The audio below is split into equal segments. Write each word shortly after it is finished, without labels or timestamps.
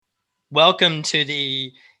Welcome to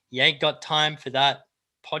the You Ain't Got Time for That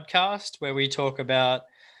podcast, where we talk about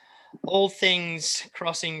all things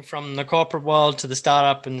crossing from the corporate world to the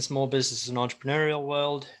startup and small business and entrepreneurial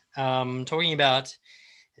world, talking about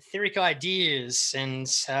etheric ideas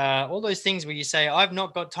and all those things where you say, I've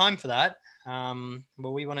not got time for that.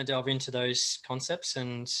 But we want to delve into those concepts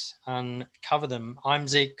and uncover them. I'm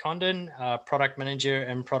Zeke Condon, product manager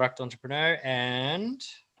and product entrepreneur, and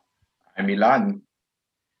I'm Milan,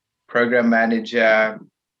 program manager,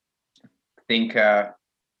 thinker,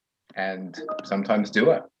 and sometimes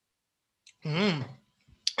doer.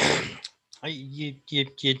 You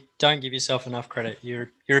don't give yourself enough credit.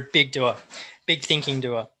 You're a big doer, big thinking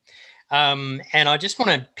doer. And I just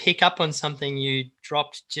want to pick up on something you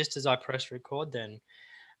dropped just as I pressed record. Then,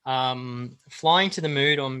 flying to the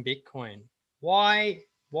moon on Bitcoin. Why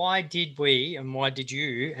did we, and why did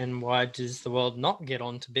you, and why does the world not get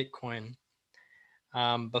onto Bitcoin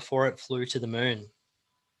before it flew to the moon?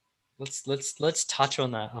 Let's touch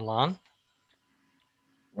on that, Alan.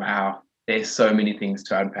 Wow, there's so many things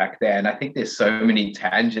to unpack there, and I think there's so many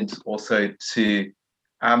tangents also to,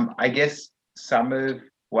 I guess, some of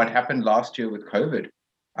what happened last year with COVID.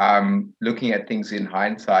 Looking at things in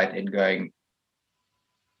hindsight and going,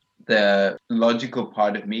 the logical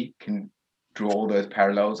part of me can draw all those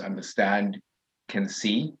parallels, understand, can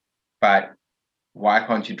see, but why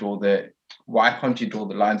can't you draw the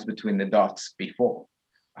lines between the dots before?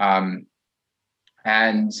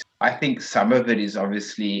 And I think some of it is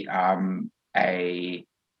obviously a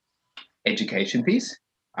education piece,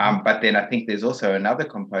 but then I think there's also another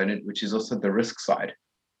component, which is also the risk side.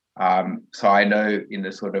 So I know in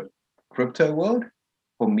the sort of crypto world,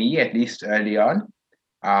 for me, at least early on,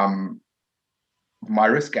 my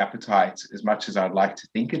risk appetite, as much as I'd like to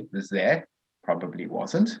think it was there, probably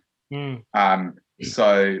wasn't.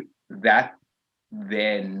 So that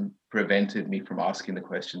then prevented me from asking the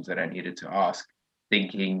questions that I needed to ask,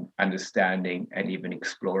 thinking, understanding, and even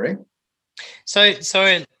exploring. So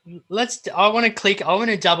I want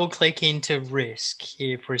to double click into risk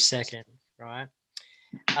here for a second, right?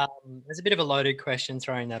 There's a bit of a loaded question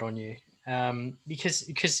throwing that on you,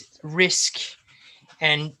 because risk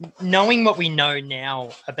and knowing what we know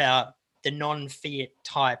now about the non-fiat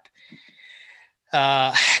type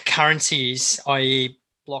currencies, i.e.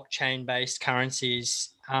 blockchain-based currencies,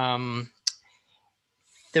 the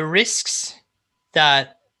risks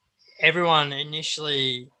that everyone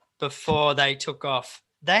initially, before they took off,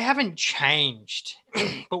 they haven't changed.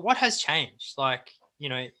 But what has changed?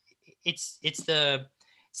 It's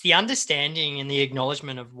the understanding and the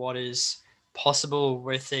acknowledgement of what is possible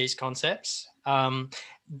with these concepts.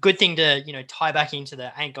 Good thing to tie back into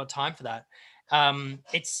the ain't got time for that.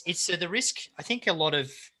 It's so the risk. I think a lot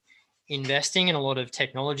of investing and a lot of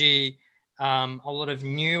technology, a lot of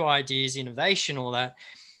new ideas, innovation, all that.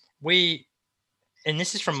 And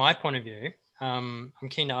this is from my point of view. I'm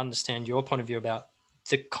keen to understand your point of view about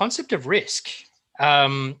the concept of risk.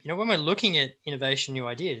 When we're looking at innovation, new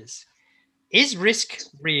ideas, is risk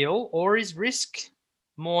real, or is risk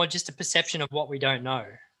more just a perception of what we don't know?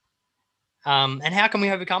 And how can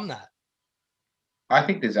we overcome that? I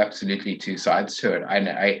think there's absolutely two sides to it.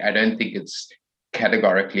 I don't think it's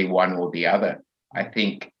categorically one or the other. I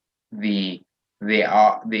think there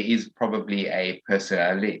is probably a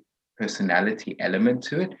personality element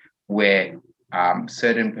to it, where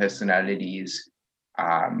certain personalities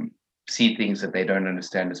see things that they don't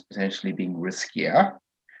understand as potentially being riskier,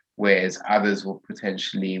 whereas others will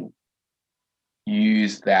potentially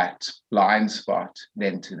use that blind spot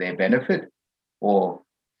then to their benefit or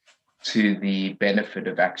to the benefit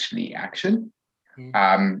of actually action.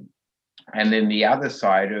 And then the other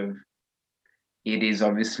side of it is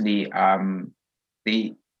obviously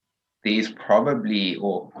there's probably,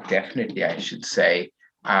 or definitely I should say,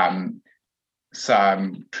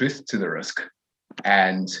 some truth to the risk.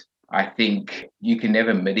 And I think you can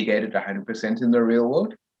never mitigate it 100% in the real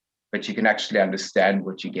world, but you can actually understand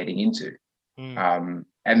what you're getting into. And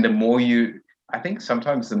I think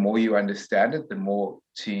sometimes the more you understand it, the more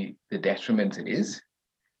to the detriment it is,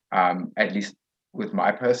 at least with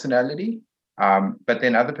my personality. But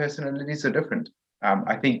then other personalities are different.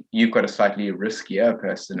 I think you've got a slightly riskier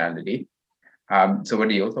personality. So what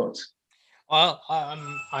are your thoughts? Well,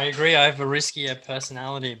 I agree. I have a riskier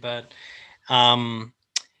personality, but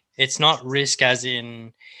it's not risk as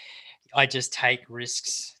in I just take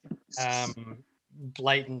risks,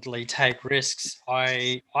 blatantly take risks.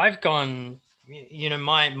 I've gone,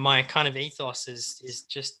 my kind of ethos is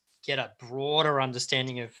just get a broader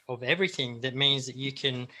understanding of everything. That means that you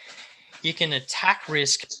can attack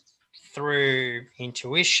risk through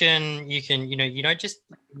intuition. You can, you don't just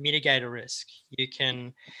mitigate a risk. You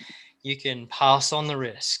can pass on the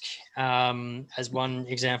risk, as one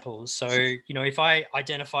example. So, if I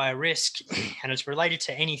identify a risk and it's related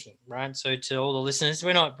to anything, right? So to all the listeners,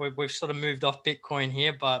 we've sort of moved off Bitcoin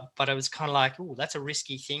here, but it was kind of like, oh, that's a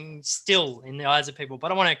risky thing still in the eyes of people.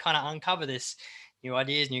 But I want to kind of uncover this new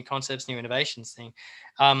ideas, new concepts, new innovations thing.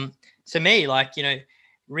 So me,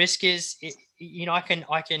 risk is, I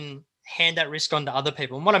can hand that risk on to other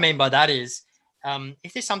people. And what I mean by that is,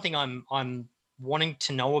 if there's something I'm wanting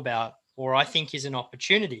to know about, or I think is an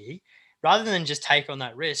opportunity, rather than just take on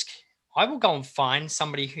that risk, I will go and find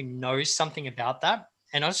somebody who knows something about that,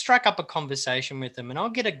 and I'll strike up a conversation with them, and I'll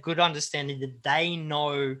get a good understanding that they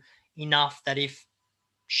know enough that if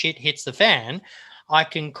shit hits the fan, I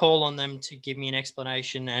can call on them to give me an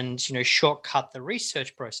explanation and, shortcut the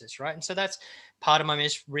research process, right? And so that's part of my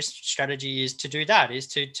risk strategy, is to do that, is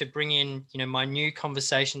to bring in, my new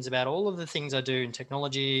conversations about all of the things I do in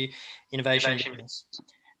technology, innovation.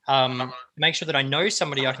 Make sure that I know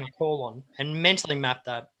somebody I can call on and mentally map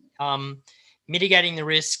that. Mitigating the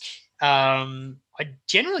risk. I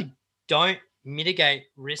generally don't mitigate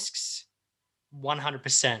risks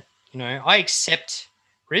 100%. I accept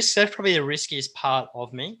risks. That's probably the riskiest part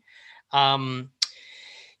of me.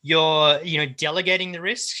 You're, delegating the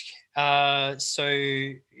risk. So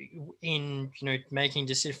in, making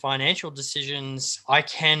financial decisions, I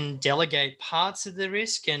can delegate parts of the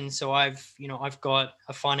risk. And so I've got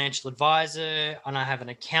a financial advisor and I have an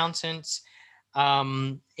accountant.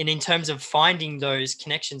 And in terms of finding those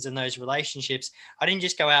connections and those relationships, I didn't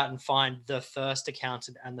just go out and find the first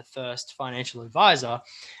accountant and the first financial advisor.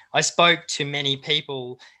 I spoke to many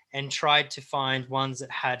people and tried to find ones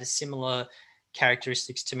that had a similar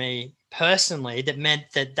characteristics to me personally, that meant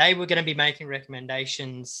that they were going to be making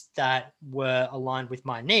recommendations that were aligned with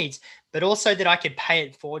my needs, but also that I could pay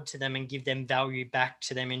it forward to them and give them value back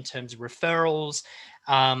to them in terms of referrals,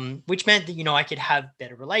 which meant that, I could have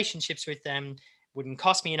better relationships with them, wouldn't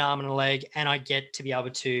cost me an arm and a leg, and I get to be able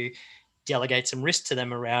to delegate some risk to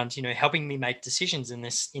them around, helping me make decisions in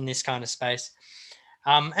this kind of space.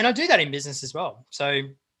 And I do that in business as well. So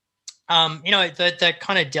the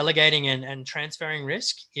kind of delegating and transferring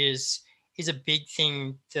risk is a big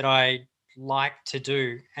thing that I like to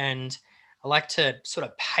do, and I like to sort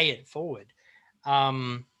of pay it forward.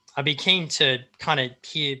 I'd be keen to kind of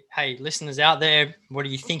hear, hey, listeners out there, what do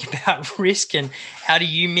you think about risk, and how do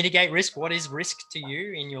you mitigate risk? What is risk to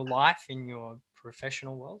you in your life, in your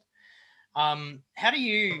professional world? How do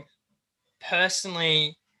you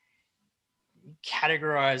personally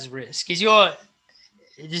categorize risk?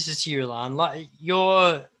 This is you, Ilan. Like,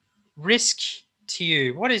 your risk to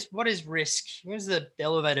you, what is risk? What is the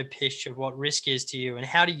elevator pitch of what risk is to you, and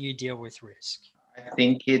how do you deal with risk? I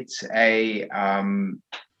think it's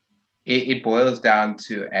it boils down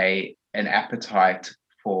to an appetite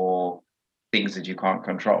for things that you can't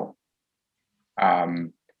control.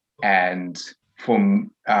 And for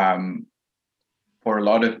a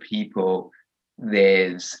lot of people,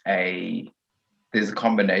 there's a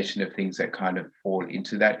combination of things that kind of fall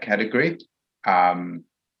into that category. And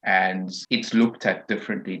it's looked at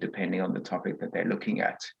differently depending on the topic that they're looking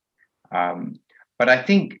at. But I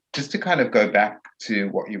think, just to kind of go back to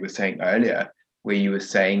what you were saying earlier, where you were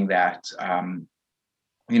saying that,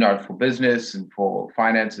 for business and for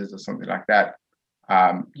finances or something like that,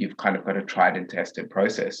 you've kind of got a tried and tested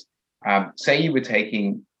process. Say you were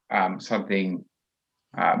taking something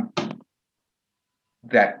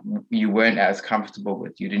that you weren't as comfortable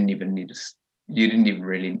with, you didn't even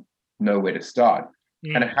really know where to start.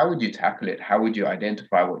 Kind of, how would you tackle it? How would you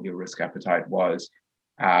identify what your risk appetite was?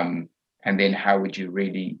 And then how would you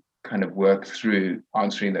really kind of work through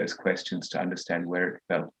answering those questions to understand where it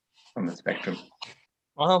fell on the spectrum?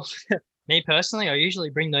 Well, me personally, I usually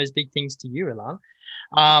bring those big things to you, Ilan.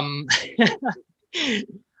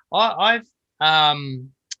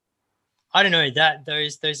 I don't know, that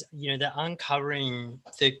those the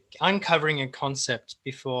uncovering a concept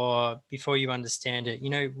before you understand it,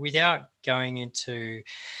 without going into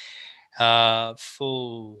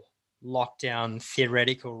full lockdown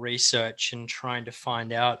theoretical research and trying to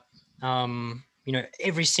find out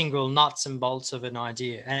every single nuts and bolts of an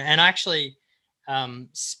idea, and actually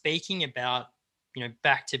speaking about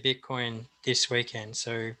back to Bitcoin this weekend.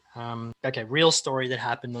 So real story that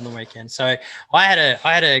happened on the weekend. So I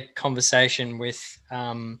had a conversation with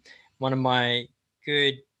one of my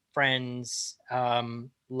good friends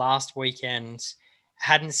last weekend,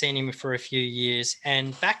 hadn't seen him for a few years.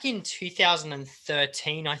 And back in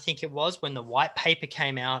 2013, I think it was, when the white paper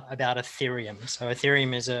came out about Ethereum. So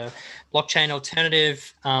Ethereum is a blockchain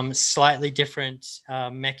alternative, slightly different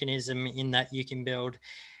mechanism in that you can build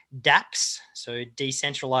dApps, so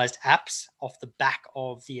decentralized apps, off the back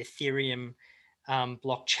of the Ethereum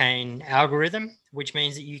blockchain algorithm, which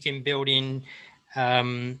means that you can build in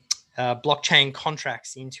blockchain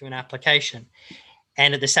contracts into an application.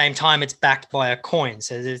 And at the same time, it's backed by a coin.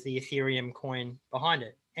 So there's the Ethereum coin behind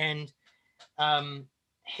it. And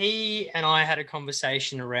he and I had a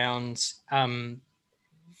conversation around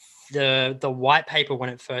the white paper when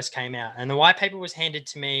it first came out. And the white paper was handed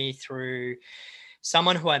to me through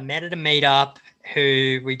someone who I met at a meetup,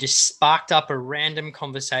 who we just sparked up a random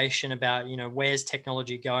conversation about, you know, where's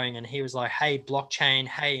technology going? And he was like, hey, blockchain,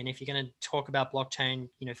 hey, and if you're going to talk about blockchain,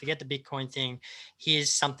 you know, forget the Bitcoin thing,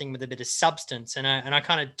 here's something with a bit of substance. And I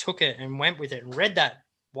kind of took it and went with it and read that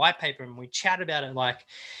white paper, and we chatted about it like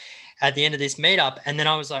at the end of this meetup. And then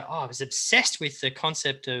I was like, oh, I was obsessed with the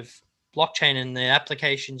concept of blockchain and the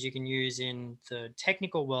applications you can use in the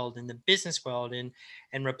technical world, in the business world, and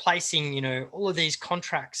replacing, you know, all of these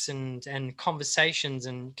contracts and conversations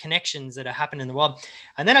and connections that are happening in the world.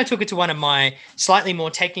 And then I took it to one of my slightly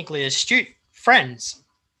more technically astute friends.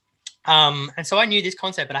 And so I knew this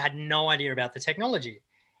concept, but I had no idea about the technology.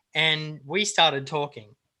 And we started talking,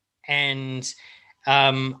 and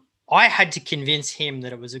I had to convince him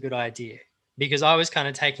that it was a good idea, because I was kind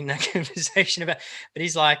of taking that conversation about, but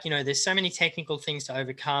he's like, you know, there's so many technical things to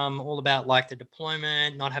overcome, all about like the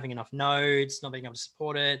deployment, not having enough nodes, not being able to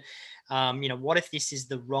support it. You know, what if this is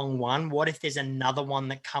the wrong one? What if there's another one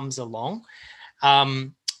that comes along?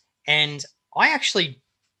 And I actually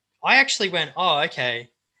went, oh, okay,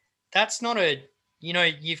 that's not a, you know,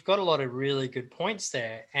 you've got a lot of really good points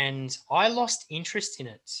there. And I lost interest in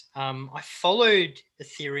it. I followed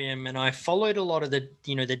Ethereum, and I followed a lot of the,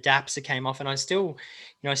 you know, the dApps that came off, and I still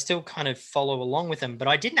kind of follow along with them, but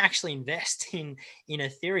I didn't actually invest in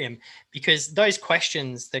Ethereum, because those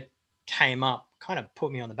questions that came up kind of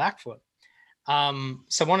put me on the back foot.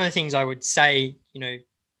 So one of the things I would say, you know,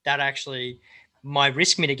 that actually my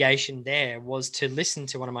risk mitigation there was to listen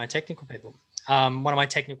to one of my technical people, one of my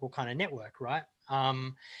technical kind of network, right?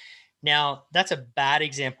 Now that's a bad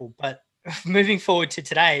example, but moving forward to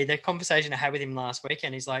today, the conversation I had with him last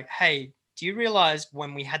weekend is like, hey, do you realize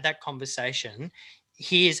when we had that conversation,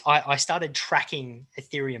 I started tracking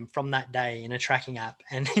Ethereum from that day in a tracking app.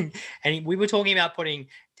 And we were talking about putting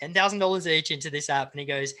 $10,000 each into this app. And he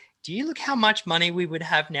goes, do you look how much money we would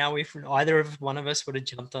have now if either of one of us would have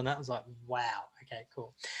jumped on that? I was like, wow, okay,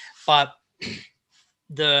 cool. But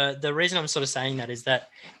the reason I'm sort of saying that is that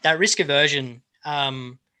risk aversion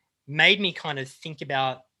made me kind of think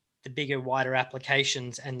about the bigger, wider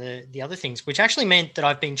applications and the other things, which actually meant that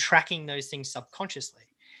I've been tracking those things subconsciously.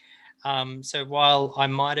 So while I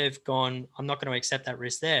might have gone, I'm not going to accept that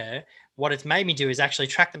risk there, what it's made me do is actually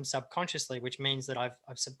track them subconsciously, which means that I've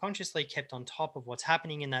subconsciously kept on top of what's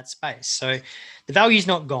happening in that space. So the value's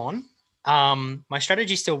not gone. My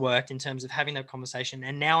strategy still worked in terms of having that conversation.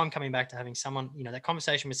 And now I'm coming back to having someone, you know, that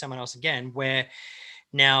conversation with someone else again, where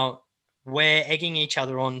now we're egging each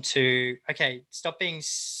other on to, okay, stop being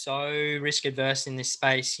so risk adverse in this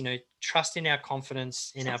space, you know, trust in our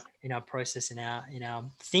confidence, in our process, in our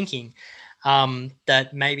thinking, that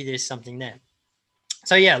maybe there's something there.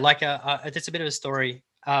 So yeah, like it's a bit of a story,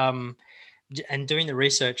 and doing the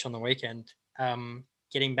research on the weekend,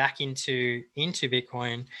 getting back into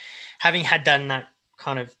Bitcoin, having had done that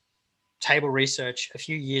kind of table research a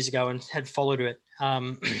few years ago and had followed it.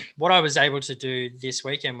 What I was able to do this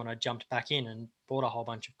weekend when I jumped back in and bought a whole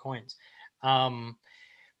bunch of coins,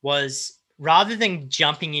 was, rather than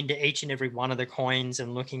jumping into each and every one of the coins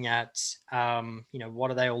and looking at, you know, what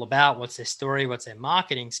are they all about? What's their story? What's their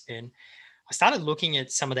marketing spin? I started looking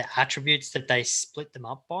at some of the attributes that they split them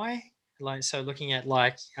up by. Like, so looking at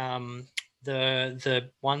like, the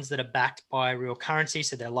ones that are backed by real currency,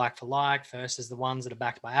 so they're like for like, versus the ones that are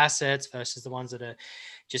backed by assets, versus the ones that are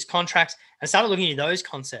just contracts. I started looking at those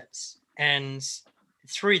concepts, and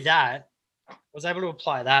through that, I was able to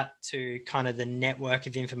apply that to kind of the network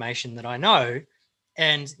of information that I know,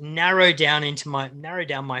 and narrow down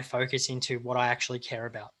my focus into what I actually care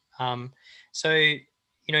about. So, you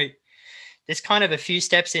know, there's kind of a few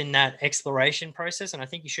steps in that exploration process, and I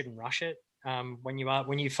think you shouldn't rush it. When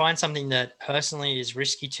you find something that personally is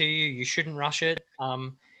risky to you, you shouldn't rush it.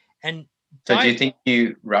 And so do you think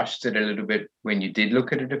you rushed it a little bit when you did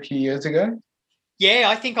look at it a few years ago? Yeah,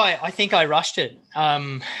 I think I rushed it.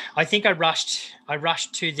 I think I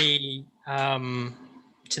rushed to the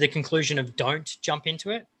conclusion of don't jump into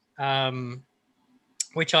it.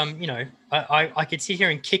 which I could sit here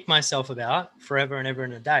and kick myself about forever and ever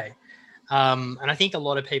and a day. And I think a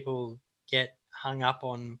lot of people get hung up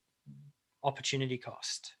on opportunity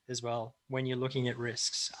cost as well when you're looking at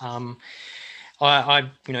risks. I'm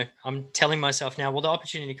telling myself now, well, the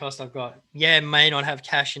opportunity cost I've got, may not have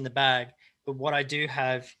cash in the bag, but what I do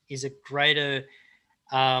have is a greater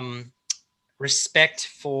respect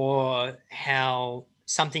for how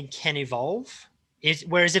something can evolve.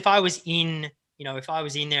 Whereas if I was in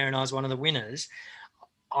there and I was one of the winners,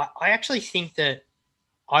 I actually think that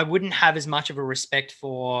I wouldn't have as much of a respect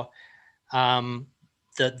for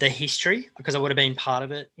the history, because I would have been part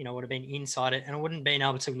of it, would have been inside it, and I wouldn't been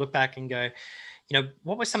able to look back and go,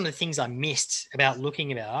 what were some of the things I missed about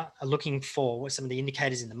looking for what some of the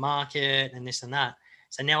indicators in the market and this and that.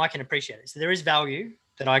 So now I can appreciate it. So there is value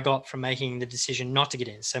that I got from making the decision not to get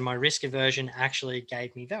in. So my risk aversion actually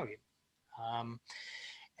gave me value.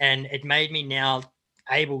 And it made me now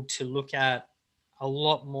able to look at a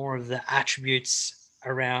lot more of the attributes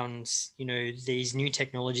around, these new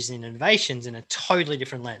technologies and innovations in a totally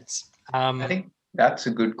different lens. I think that's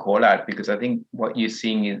a good call out, because I think what you're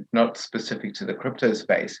seeing is not specific to the crypto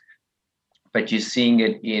space, but you're seeing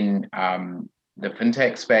it in the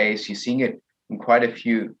fintech space. You're seeing it in quite a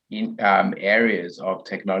few areas of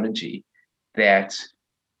technology that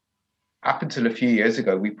up until a few years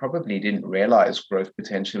ago, we probably didn't realize growth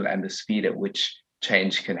potential and the speed at which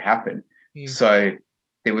change can happen. So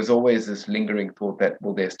there was always this lingering thought that,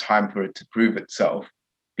 well, there's time for it to prove itself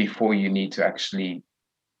before you need to actually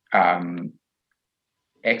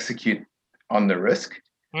execute on the risk.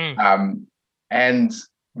 And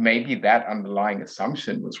maybe that underlying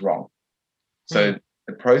assumption was wrong. So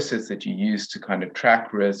the process that you use to kind of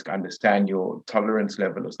track risk, understand your tolerance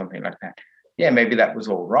level or something like that, maybe that was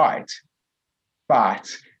all right.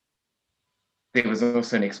 But there was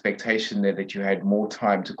also an expectation there that you had more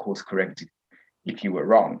time to course correct if you were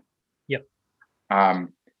wrong. Yep.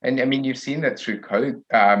 And I mean, you've seen that through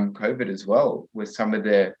COVID as well, with some of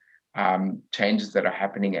the changes that are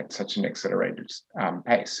happening at such an accelerated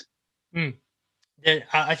pace. I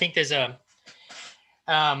think there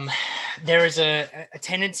is a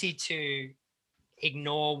tendency to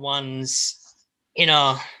ignore one's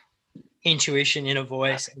inner intuition, inner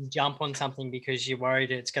voice, and jump on something because you're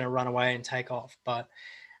worried it's going to run away and take off. But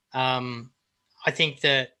I think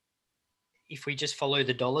that if we just follow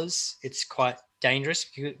the dollars, it's quite dangerous.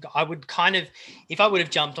 I would if I would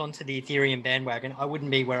have jumped onto the Ethereum bandwagon, I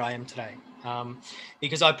wouldn't be where I am today,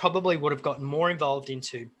 because I probably would have gotten more involved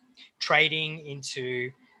into trading,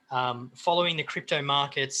 into following the crypto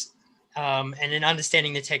markets, and then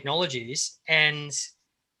understanding the technologies. And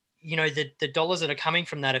the dollars that are coming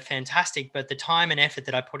from that are fantastic, but the time and effort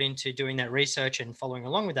that I put into doing that research and following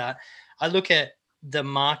along with that, I look at the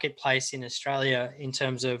marketplace in Australia in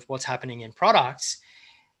terms of what's happening in products.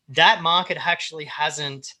 That market actually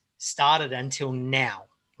hasn't started until now,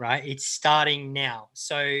 right? It's starting now.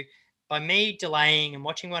 So by me delaying and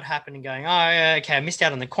watching what happened and going, oh, okay, I missed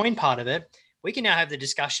out on the coin part of it, we can now have the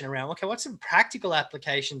discussion around, okay, what's some practical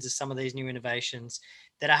applications of some of these new innovations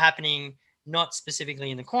that are happening, not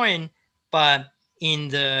specifically in the coin, but in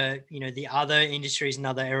the, the other industries and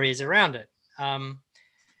other areas around it.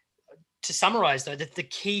 To summarize, though, the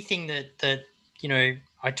key thing that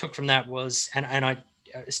I took from that was, and I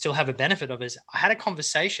still have a benefit of, is I had a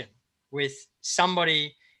conversation with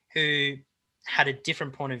somebody who had a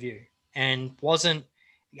different point of view and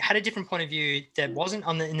had a different point of view that wasn't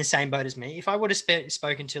in the same boat as me. If I would have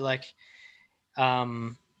spoken to like a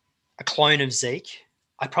clone of Zeke,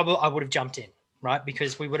 I would have jumped in, right?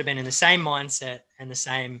 Because we would have been in the same mindset and the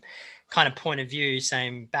same kind of point of view,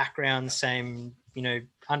 same background, same,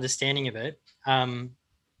 understanding of it.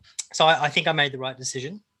 So I think I made the right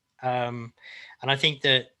decision. And I think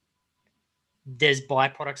that there's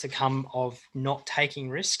byproducts that come of not taking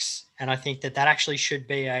risks. And I think that actually should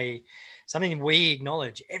be something we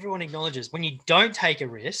acknowledge. Everyone acknowledges when you don't take a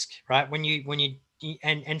risk, right?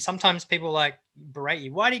 And sometimes people like berate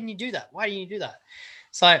you. Why didn't you do that? Why didn't you do that?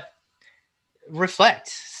 So reflect,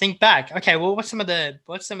 think back. Okay, well, what's some of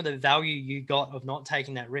the value you got of not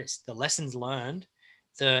taking that risk? The lessons learned,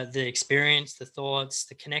 the experience, the thoughts,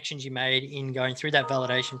 the connections you made in going through that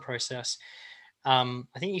validation process. I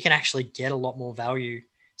think you can actually get a lot more value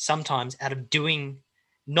sometimes out of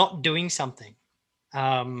not doing something.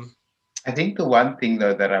 I think the one thing,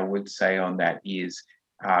 though, that I would say on that is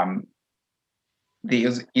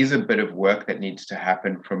there is a bit of work that needs to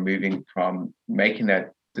happen from moving from making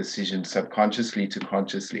that decision subconsciously to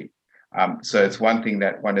consciously. So it's one thing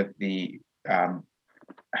that one of the, I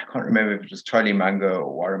can't remember if it was Charlie Munger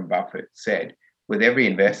or Warren Buffett said, with every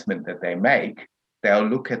investment that they make, they'll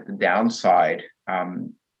look at the downside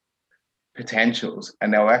potentials,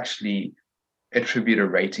 and they'll actually attribute a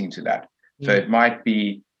rating to that. So it might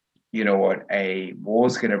be, you know what, a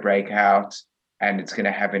war's going to break out and it's going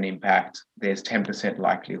to have an impact. There's 10%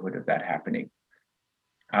 likelihood of that happening.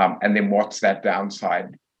 And then what's that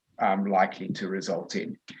downside likely to result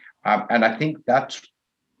in? And I think that's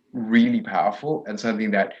really powerful and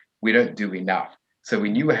something that we don't do enough. So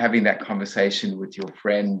when you were having that conversation with your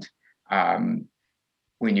friend,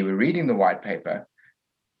 when you were reading the white paper,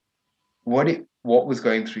 what was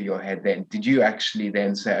going through your head then? Did you actually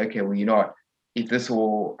then say, okay, well, you know what, if this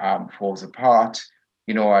all falls apart,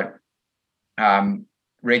 you know what,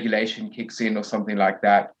 regulation kicks in or something like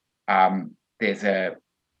that, there's a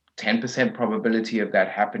 10% probability of that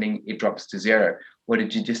happening, it drops to zero? Or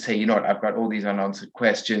did you just say, you know what, I've got all these unanswered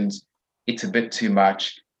questions, it's a bit too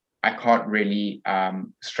much, I can't really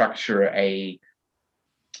structure a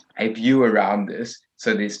view around this,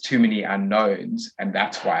 so there's too many unknowns and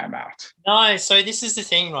that's why I'm out? No, so this is the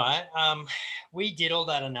thing, right? We did all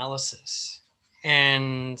that analysis,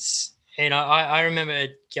 and I remember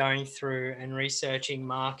going through and researching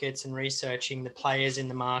markets and researching the players in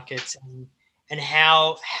the markets and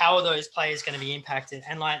how are those players going to be impacted.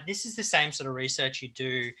 And like, this is the same sort of research you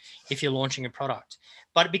do if you're launching a product.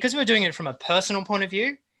 But because we're doing it from a personal point of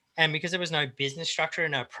view, and because there was no business structure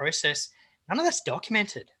and no process, none of that's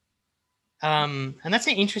documented. And that's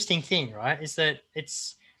an interesting thing, right? Is that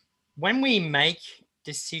it's when we make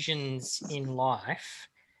decisions in life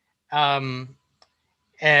for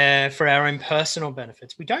our own personal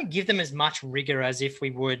benefits, we don't give them as much rigor as if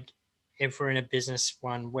we would if we're in a business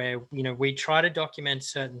one, where, you know, we try to document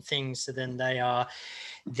certain things so then they are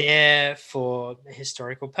there for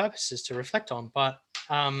historical purposes to reflect on. But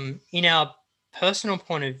in our personal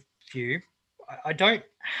point of view, I don't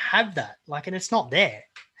have that, like, and it's not there.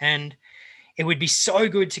 And it would be so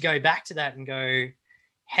good to go back to that and go,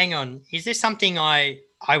 hang on, is there something I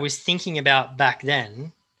was thinking about back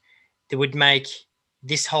then that would make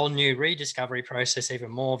this whole new rediscovery process even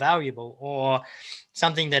more valuable? Or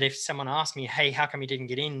something that if someone asked me, hey, how come you didn't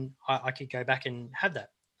get in, I could go back and have that.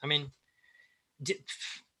 I mean,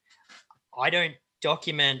 I don't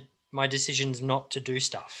document my decisions not to do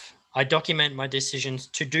stuff. I document my decisions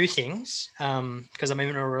to do things because I'm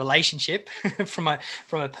in a relationship from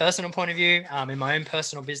a personal point of view. In my own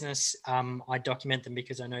personal business, I document them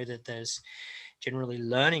because I know that there's generally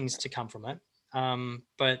learnings to come from it.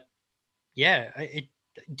 But yeah,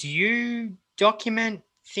 do you document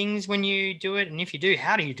things when you do it? And if you do,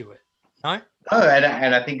 how do you do it? No? Oh,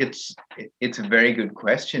 and I think it's a very good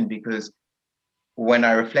question, because when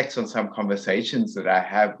I reflect on some conversations that I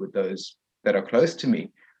have with those that are close to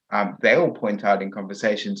me, they all point out in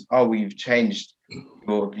conversations, oh, we've changed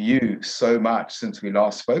your view so much since we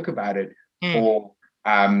last spoke about it. Or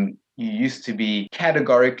you used to be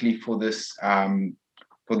categorically for this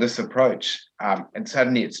approach, and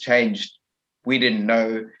suddenly it's changed. We didn't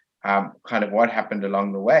know kind of what happened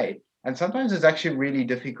along the way. And sometimes it's actually really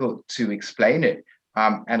difficult to explain it.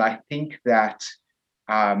 And I think that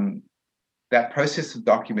that process of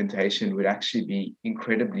documentation would actually be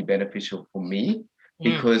incredibly beneficial for me,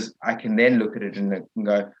 because I can then look at it and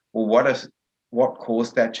go, well, what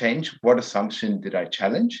caused that change? What assumption did I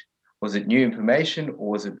challenge? Was it new information, or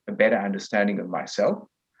was it a better understanding of myself?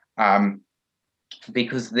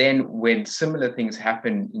 Because then when similar things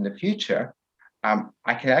happen in the future,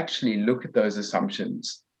 I can actually look at those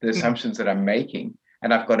assumptions, the assumptions that I'm making,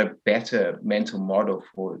 and I've got a better mental model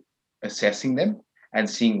for assessing them and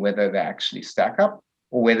seeing whether they actually stack up,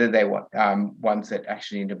 or whether they want ones that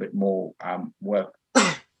actually need a bit more work.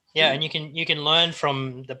 Yeah, and you can learn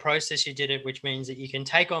from the process you did it, which means that you can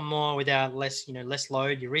take on more without less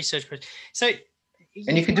load. Your research, so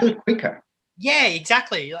and you can do it quicker. Yeah,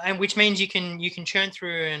 exactly, and which means you can churn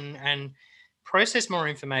through and process more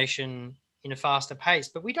information in a faster pace.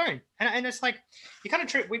 But we don't, and it's like you kind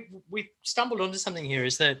of we stumbled onto something here.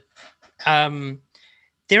 Is that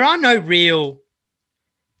there are no real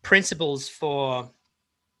principles for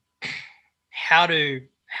how to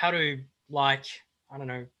like, I don't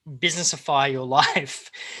know, businessify your life.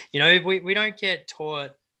 We don't get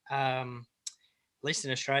taught, at least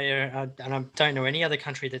in Australia, and I don't know any other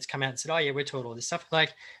country that's come out and said, oh yeah, we're taught all this stuff,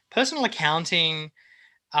 like personal accounting,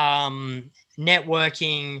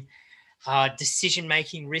 networking,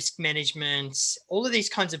 decision-making, risk management, all of these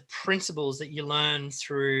kinds of principles that you learn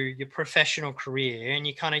through your professional career. And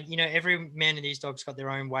you kind of, every man and his dog's got their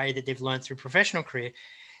own way that they've learned through professional career.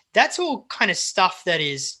 That's all kind of stuff that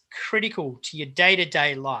is critical to your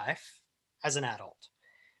day-to-day life as an adult.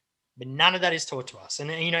 But none of that is taught to us.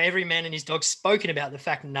 And, every man and his dog's spoken about the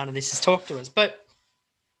fact that none of this is taught to us. But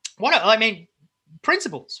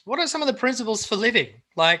Principles. What are some of the principles for living?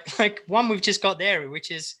 Like one we've just got there,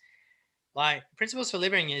 which is like principles for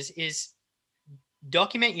living is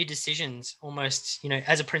document your decisions almost,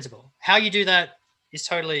 as a principle. How you do that is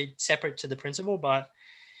totally separate to the principle, but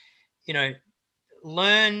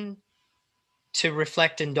learn to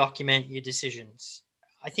reflect and document your decisions.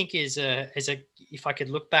 I think if I could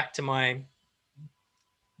look back to my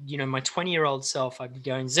 20-year-old self, I'd be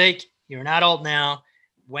going, Zeke, you're an adult now.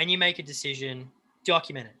 When you make a decision,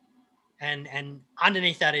 document it. And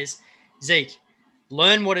underneath that is, Zeke,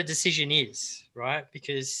 learn what a decision is, right?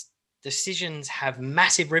 Because decisions have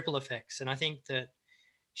massive ripple effects. And I think that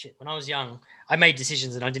when I was young, I made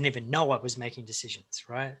decisions and I didn't even know I was making decisions,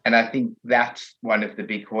 right? And I think that's one of the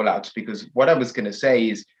big call outs, because what I was going to say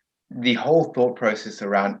is the whole thought process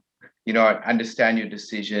around, understand your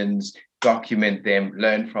decisions, document them,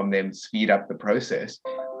 learn from them, speed up the process.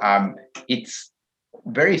 It's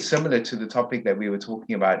very similar to the topic that we were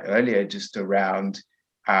talking about earlier, just around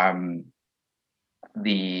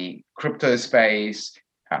the crypto space,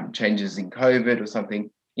 changes in COVID or something.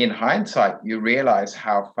 In hindsight, you realize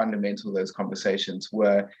how fundamental those conversations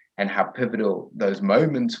were and how pivotal those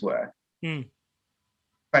moments were.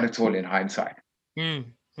 But it's all in hindsight.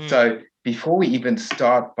 So before we even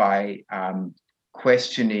start by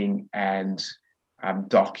questioning and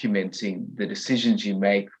documenting the decisions you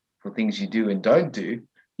make for things you do and don't do,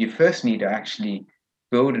 you first need to actually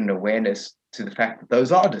build an awareness to the fact that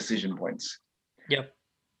those are decision points. Yep.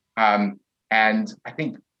 And I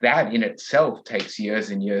think that in itself takes years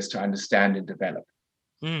and years to understand and develop.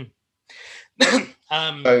 So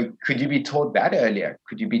could you be taught that earlier?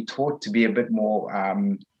 Could you be taught to be a bit more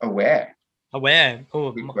aware? Aware.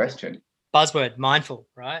 Oh, good question. Buzzword, mindful,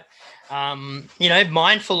 right?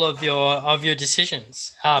 Mindful of your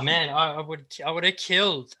decisions. Oh man, I would have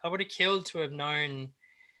killed to have known.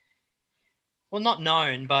 Well, not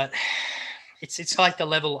known, but it's like the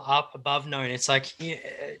level up above known. It's like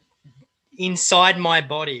inside my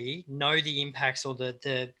body, know the impacts or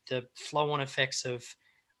the flow on effects of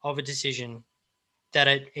a decision, that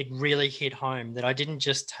it really hit home, that I didn't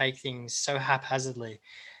just take things so haphazardly,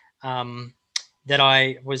 that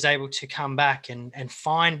I was able to come back and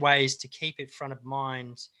find ways to keep it front of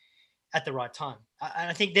mind at the right time.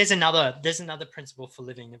 I think there's another principle for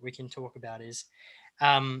living that we can talk about is,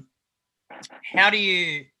 how do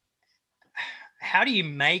you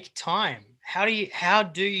make time? How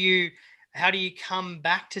do you come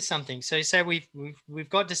back to something? So say we've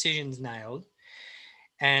got decisions nailed,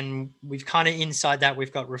 and we've kind of inside that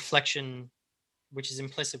we've got reflection, which is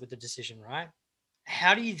implicit with the decision, right?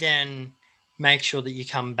 How do you then make sure that you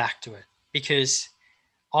come back to it? Because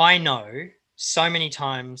I know so many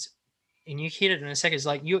times, and you hit it in a second, it's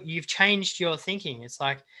like you've changed your thinking. It's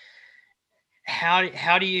like, how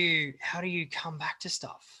do you come back to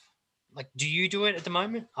stuff? Like, do you do it at the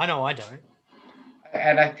moment? I know I don't.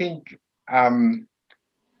 And I think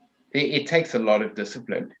it takes a lot of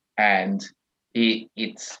discipline, and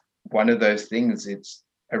it's one of those things. It's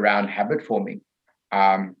around habit forming.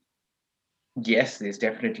 Yes, there's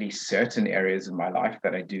definitely certain areas in my life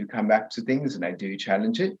that I do come back to things and I do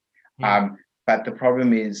challenge it. But the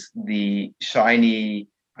problem is the shiny,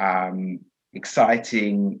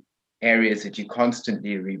 exciting areas that you're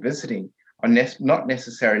constantly revisiting are not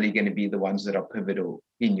necessarily going to be the ones that are pivotal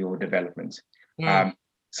in your development.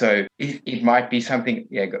 So it might be something.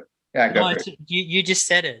 Go for it. You just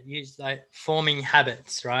said it. You like forming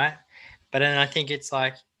habits, right? But then I think it's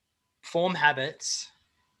like form habits,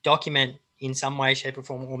 document in some way, shape, or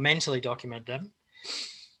form, or mentally document them.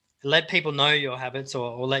 Let people know your habits,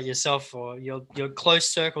 or let yourself or your close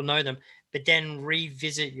circle know them. But then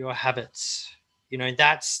revisit your habits.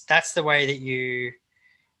 That's the way that you.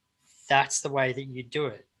 That's the way that you do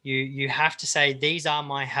it. You have to say, these are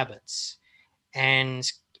my habits,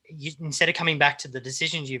 and instead of coming back to the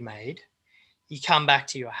decisions you made, you come back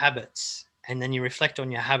to your habits, and then you reflect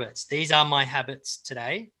on your habits. These are my habits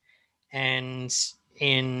today, and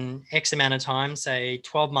in X amount of time, say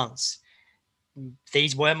 12 months,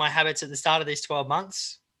 these were my habits at the start of these 12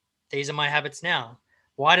 months. These are my habits now.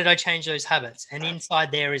 Why did I change those habits? And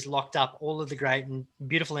inside there is locked up all of the great and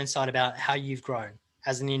beautiful insight about how you've grown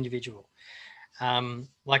as an individual.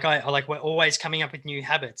 We're always coming up with new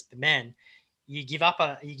habits, but man, you give up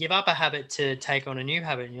a habit to take on a new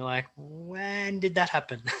habit, and you're like, when did that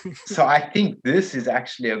happen? So I think this is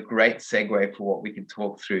actually a great segue for what we can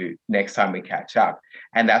talk through next time we catch up,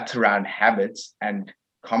 and that's around habits and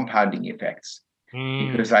compounding effects.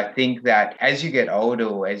 Because I think that as you get older,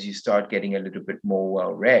 or as you start getting a little bit more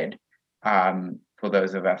well-read, for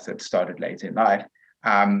those of us that started late in life,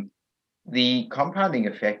 the compounding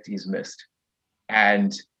effect is missed.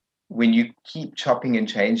 And when you keep chopping and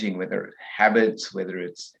changing, whether it's habits, whether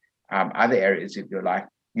it's other areas of your life,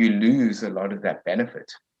 you lose a lot of that benefit.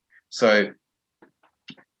 So,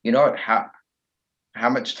 you know, how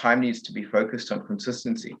much time needs to be focused on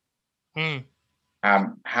consistency? Mm.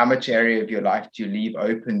 How much area of your life do you leave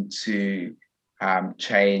open to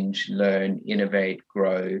change, learn, innovate,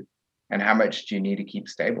 grow, and how much do you need to keep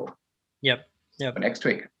stable? Yep. For next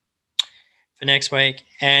week. For next week.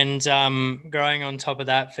 And growing on top of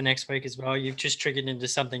that for next week as well, you've just triggered into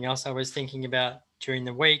something else I was thinking about during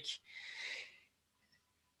the week.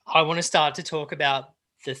 I want to start to talk about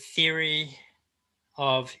the theory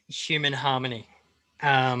of human harmony,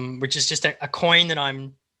 which is just a coin that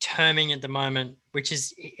I'm terming at the moment, which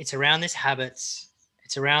is it's around this habits.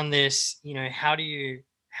 It's around this, you know, how do you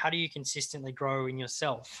consistently grow in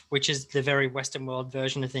yourself, which is the very Western world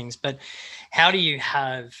version of things. But how do you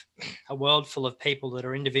have a world full of people that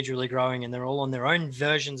are individually growing and they're all on their own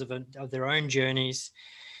versions of their own journeys?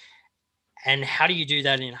 And how do you do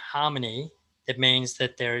that in harmony? That means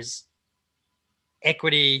that there's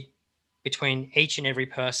equity between each and every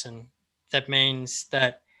person. That means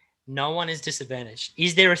that no one is disadvantaged.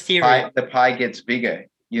 Is there a theory? The pie gets bigger.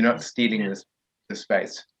 You're not stealing the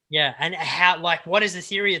space. Yeah. And how, like, what is the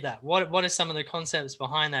theory of that? What are some of the concepts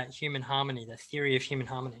behind that human harmony, the theory of human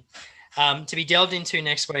harmony? To be delved into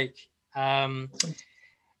next week. Ilan,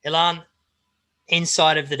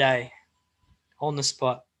 insight of the day, on the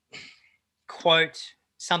spot. Quote,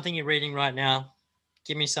 something you're reading right now.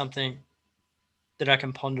 Give me something that I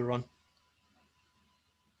can ponder on.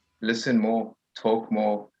 Listen more, talk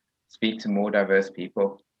more, speak to more diverse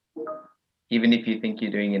people. Even if you think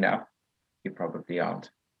you're doing enough, you probably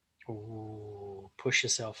aren't. Ooh, push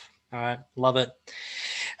yourself. All right. Love it.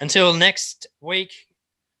 Until next week,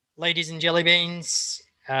 ladies and jelly beans.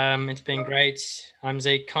 It's been great. I'm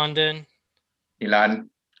Zeke Condon. Ilan,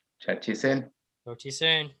 chat to you soon. Talk to you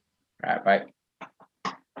soon. All right, bye.